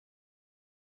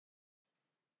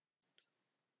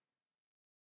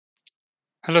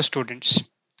Hello students,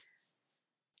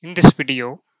 in this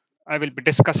video I will be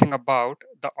discussing about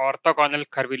the orthogonal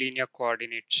curvilinear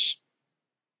coordinates.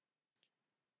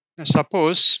 Now,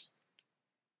 suppose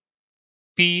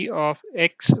P of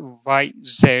x, y,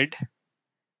 z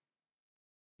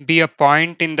be a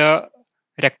point in the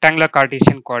rectangular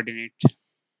Cartesian coordinate.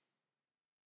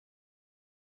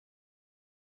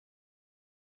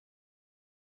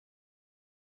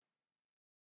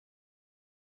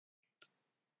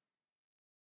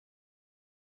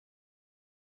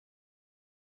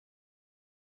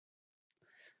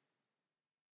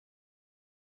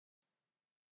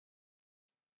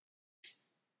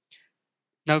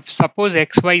 Now suppose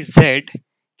x, y, z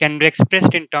can be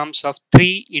expressed in terms of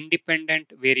three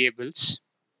independent variables.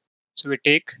 So we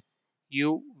take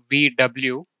u, v,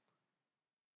 w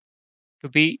to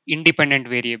be independent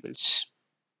variables.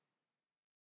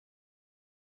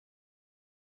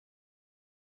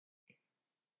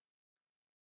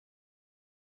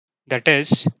 That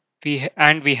is,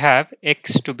 we have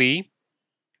x to be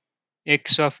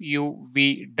x of u,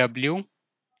 v, w,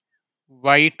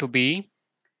 y to be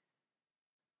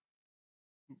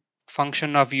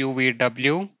function of u, v,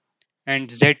 w,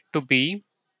 and z to be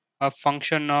a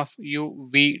function of u,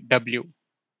 v, w.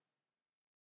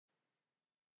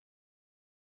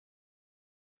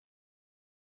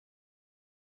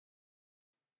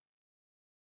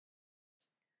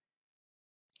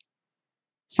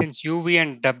 Since u, v,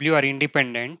 and w are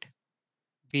independent,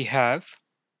 we have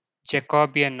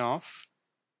Jacobian of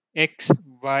x,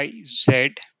 y,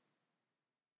 z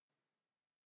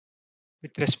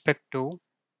with respect to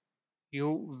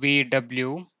u, v,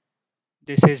 w.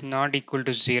 This is not equal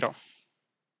to 0.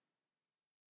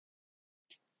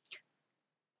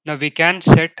 Now we can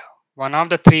set one of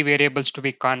the three variables to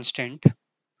be constant.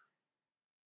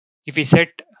 If we set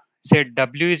say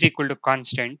w is equal to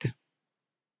constant,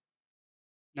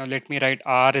 now let me write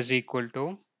r is equal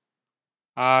to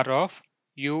r of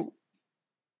u,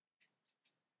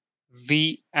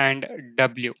 v, and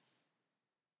w,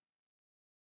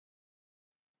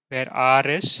 where r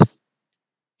is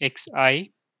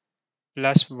xi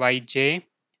plus yj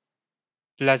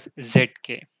plus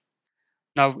zk.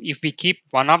 Now, if we keep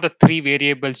one of the three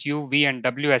variables u, v, and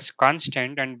w as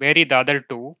constant and vary the other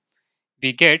two,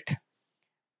 we get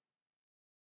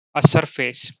a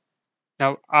surface.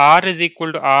 Now, r is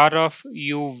equal to r of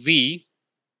uv.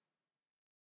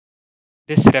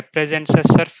 This represents a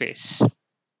surface.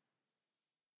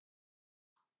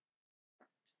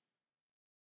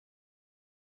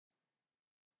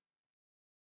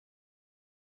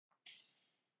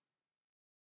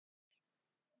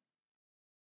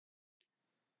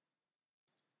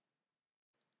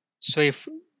 So, if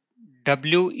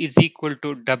w is equal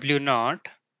to w naught,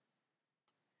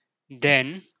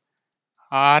 then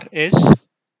r is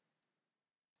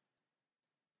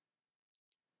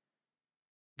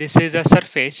this is a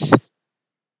surface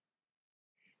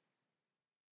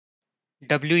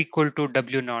w equal to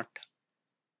w naught.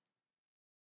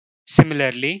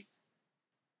 Similarly,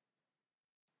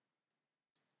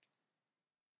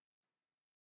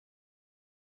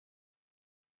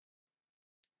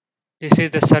 this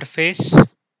is the surface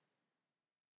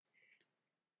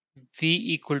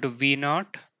v equal to v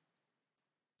naught.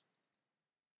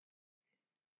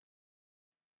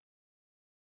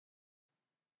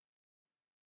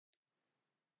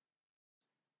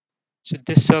 So,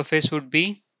 this surface would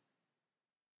be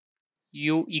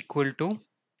u equal to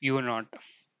u naught.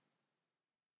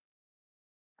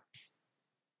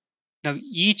 Now,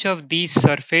 each of these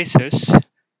surfaces,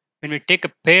 when we take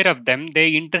a pair of them,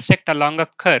 they intersect along a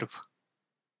curve.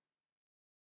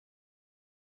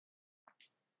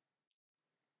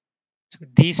 So,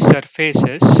 these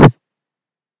surfaces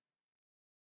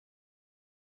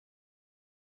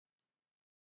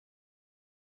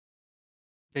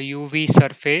the UV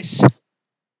surface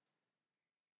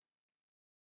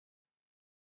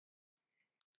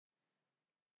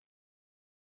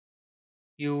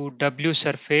UW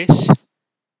surface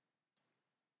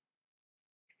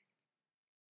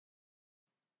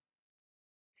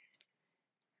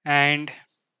and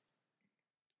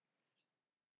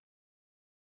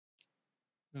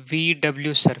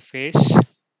VW surface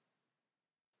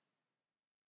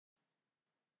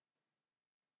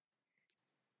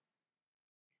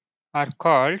are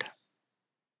called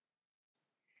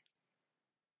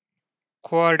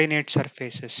coordinate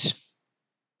surfaces.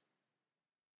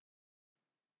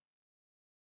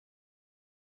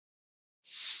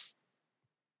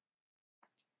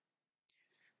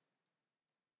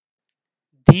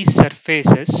 These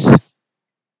surfaces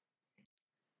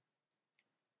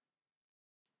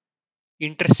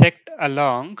intersect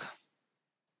along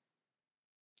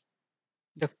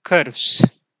the curves.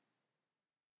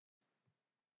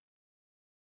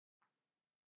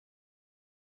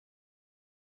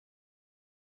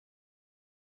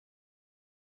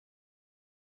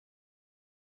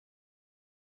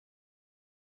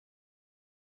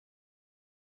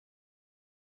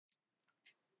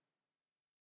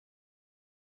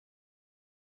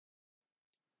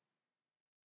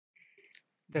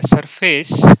 The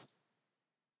surface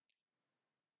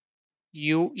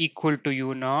u equal to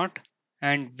u naught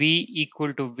and v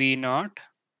equal to v naught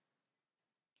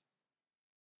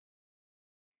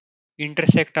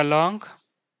intersect along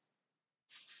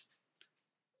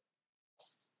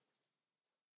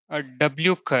a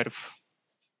w curve.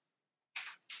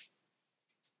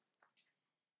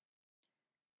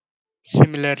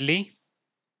 Similarly,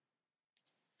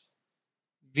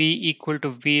 v equal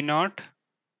to v naught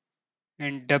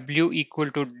and w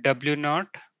equal to w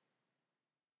naught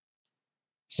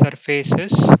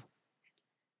surfaces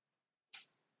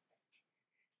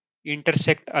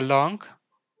intersect along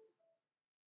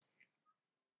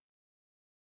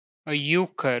a u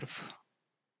curve.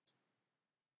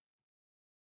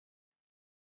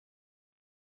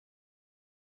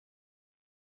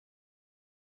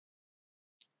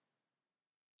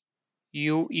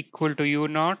 U equal to u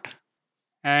naught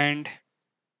and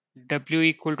w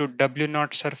equal to w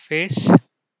naught surface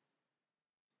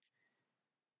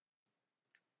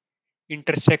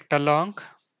intersect along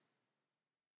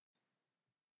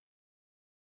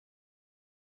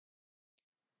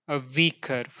a v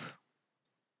curve.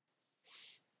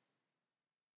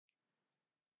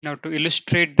 Now to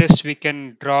illustrate this, we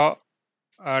can draw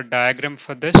a diagram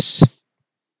for this.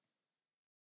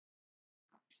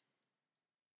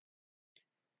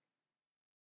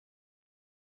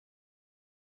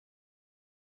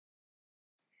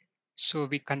 So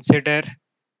we consider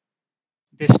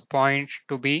this point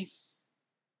to be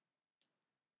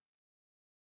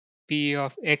P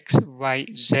of x, y,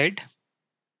 z.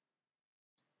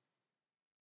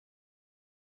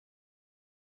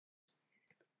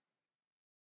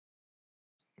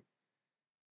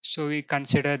 So we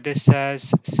consider this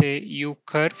as, say, u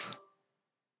curve,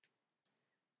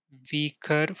 v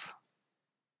curve,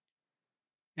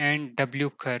 and w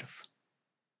curve.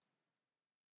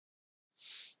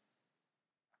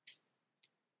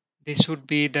 This would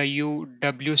be the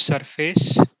uw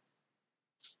surface.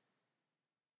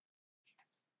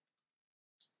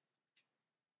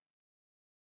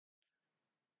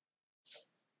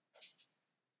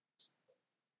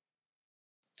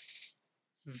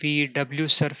 Vw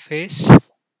surface,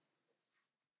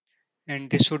 and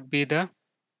this would be the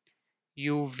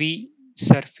uv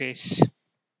surface.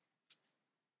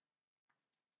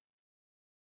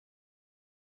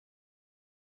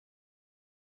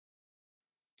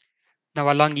 Now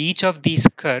along each of these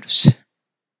curves,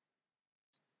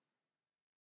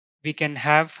 we can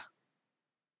have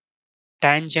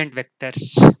tangent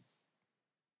vectors.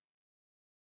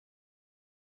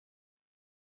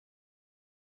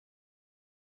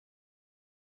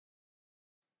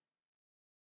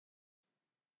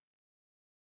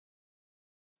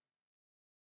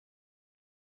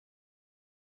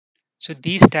 So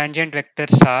these tangent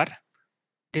vectors are,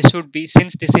 this would be,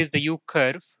 since this is the u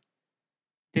curve,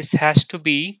 this has to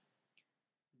be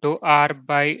dou r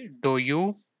by dou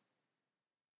u,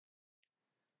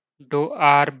 dou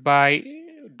r by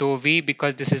dou v,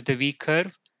 because this is the v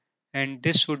curve, and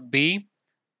this would be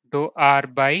dou r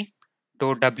by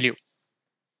dou w.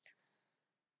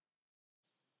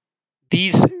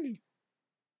 These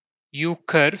u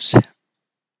curves,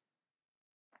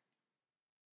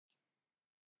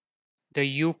 the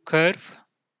u curve,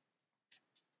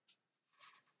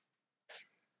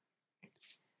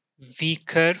 v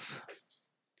curve,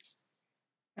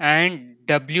 and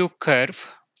w curve,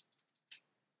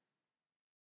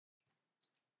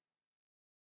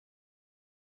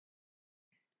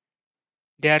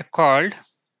 they are called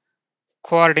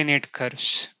coordinate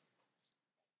curves.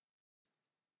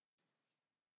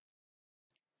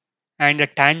 And the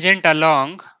tangent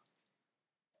along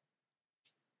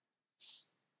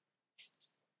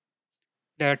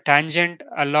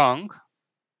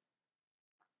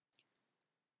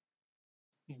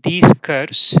these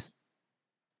curves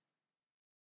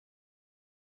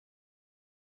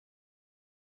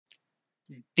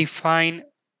define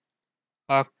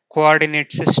a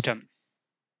coordinate system.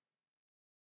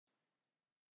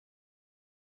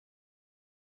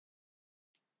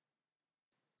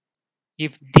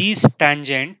 If these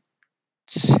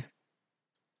tangents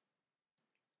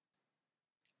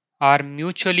are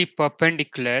mutually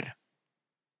perpendicular,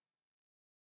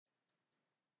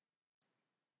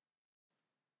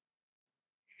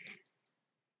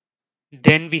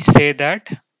 Then we say that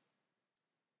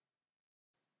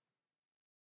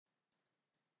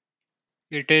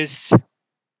it is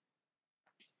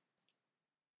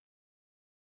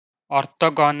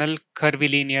orthogonal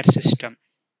curvilinear system.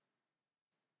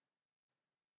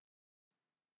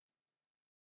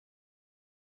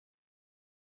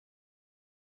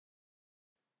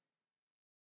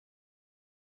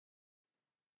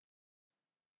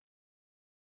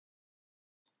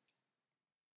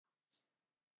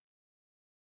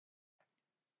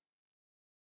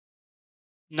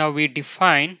 Now we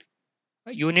define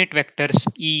unit vectors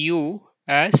EU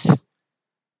as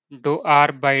dou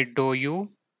r by dou u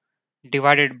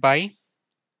divided by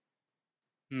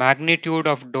magnitude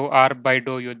of dou r by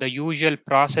dou u, the usual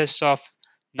process of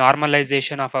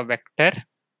normalization of a vector.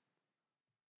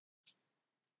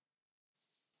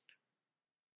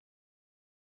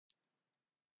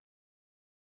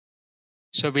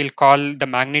 So we'll call the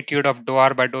magnitude of dou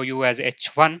r by dou u as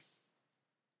h1.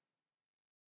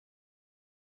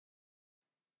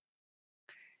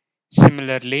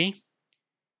 Similarly,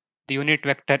 the unit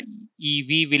vector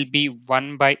EV will be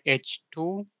 1 by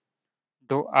h2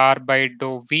 dou r by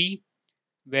dou v,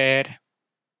 where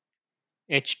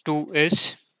h2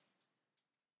 is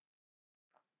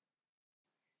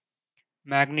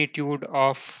magnitude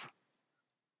of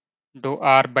dou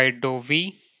r by dou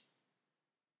v,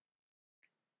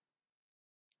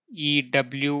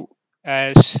 EW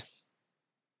as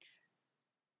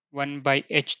 1 by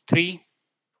h3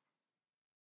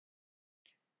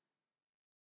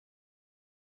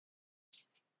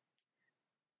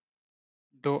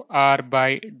 dou r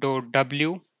by dou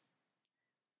w.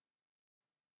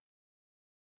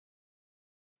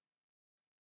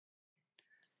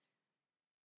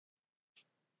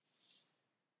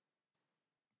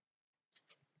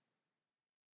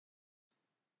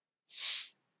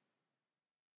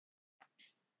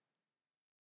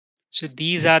 So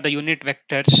these are the unit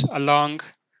vectors along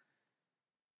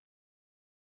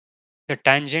the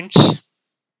tangents.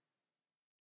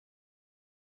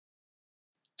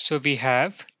 So we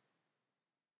have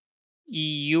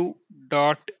EU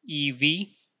dot EV,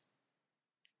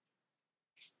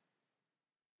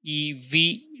 EV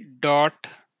dot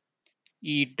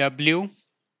EW,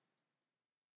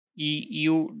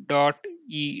 EU dot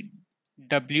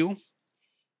EW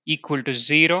equal to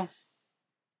 0.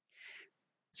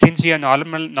 Since we have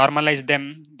normalized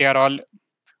them, they are all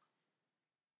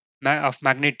of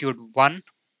magnitude 1.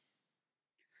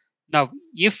 Now,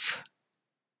 if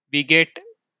we get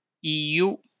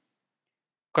EU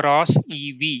cross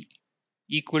EV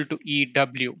equal to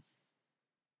EW,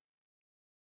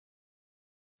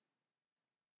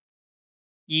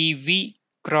 EV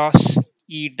cross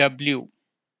EW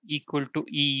equal to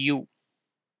EU,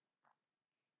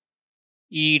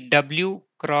 EW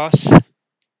cross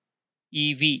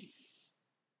EV,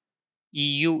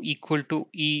 EU equal to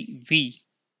EV,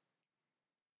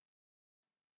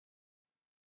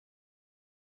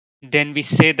 then we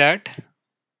say that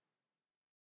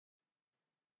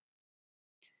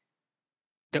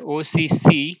the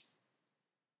OCC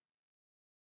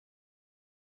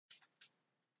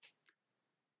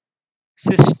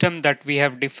system that we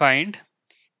have defined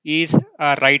is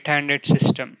a right-handed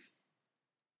system.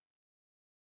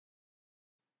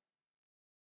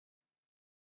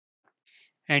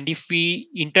 And if we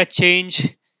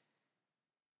interchange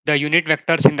the unit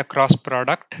vectors in the cross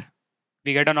product,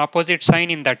 we get an opposite sign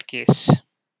in that case.